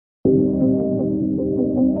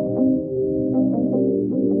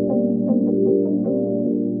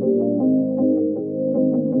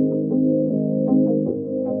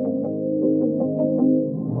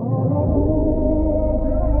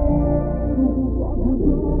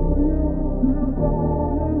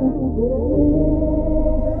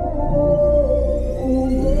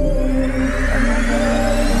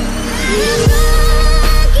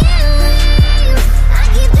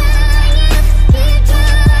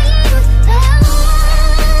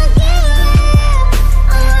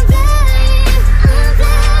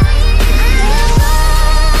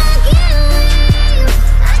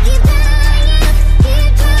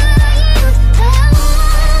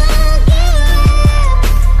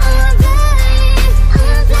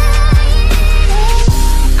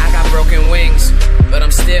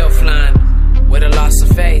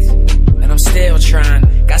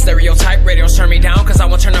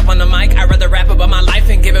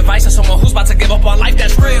advice to someone who's about to give up on life,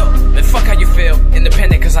 that's real. Man, fuck how you feel,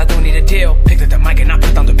 independent cause I don't need a deal. Picked up the mic and I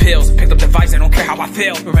put down the pills. Picked up the vibes, they don't care how I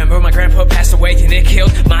feel. Remember my grandpa passed away and it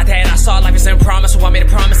killed my dad. I saw life is in promise, so I made a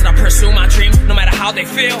promise that I pursue my dreams, no matter how they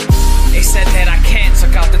feel. They said that I can't,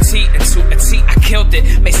 took out the T into a T, I killed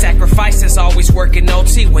it. Made sacrifices, always working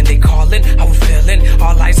OT. When they callin', I was feeling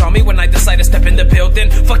all eyes on me when I decided to step in the building.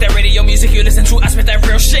 Fuck that radio music you listen to, I spit that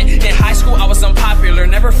real shit. In high school I was unpopular,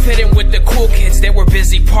 never fit in with the cool kids. They were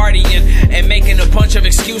busy partying and making a bunch of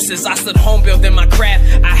excuses. I stood home building my craft,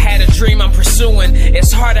 I had a dream I'm pursuing.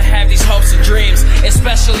 It's hard to have these hopes and dreams,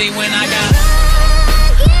 especially when I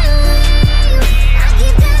got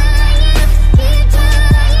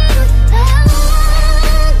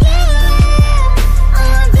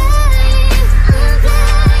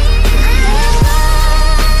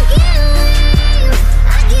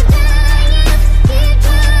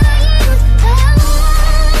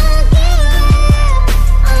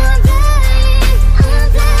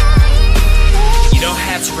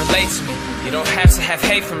You don't have to have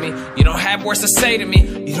hate for me. You don't have words to say to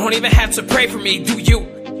me. You don't even have to pray for me, do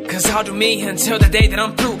you? Cause I'll do me until the day that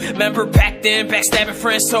I'm through. Remember back then, backstabbing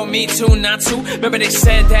friends told me to not to. Remember they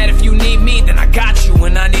said that if you need me, then I got you.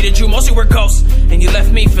 When I needed you, mostly were ghosts. And you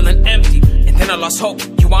left me feeling empty, and then I lost hope.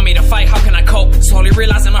 You want me to fight, how can I cope? Slowly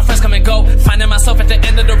realizing my friends come and go, finding myself at the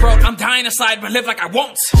end of the road. I'm dying inside, but live like I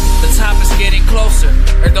won't. The top is getting closer,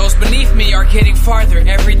 or those beneath me are getting farther.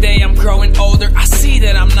 Every day I'm growing older, I see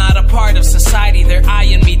that I'm not a part of society. They're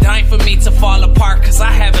eyeing me, dying for me to fall apart. Cause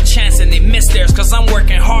I have a chance and they miss theirs, cause I'm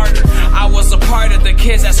working harder. I was a part of the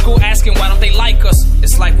kids at school asking why don't they like us.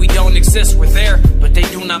 It's like we don't exist, we're there, but they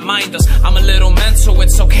do not mind us. I'm a little mental,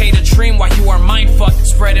 it's okay to dream while you are mindfucked.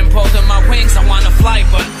 Spreading both of my wings, I wanna fly,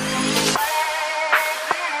 but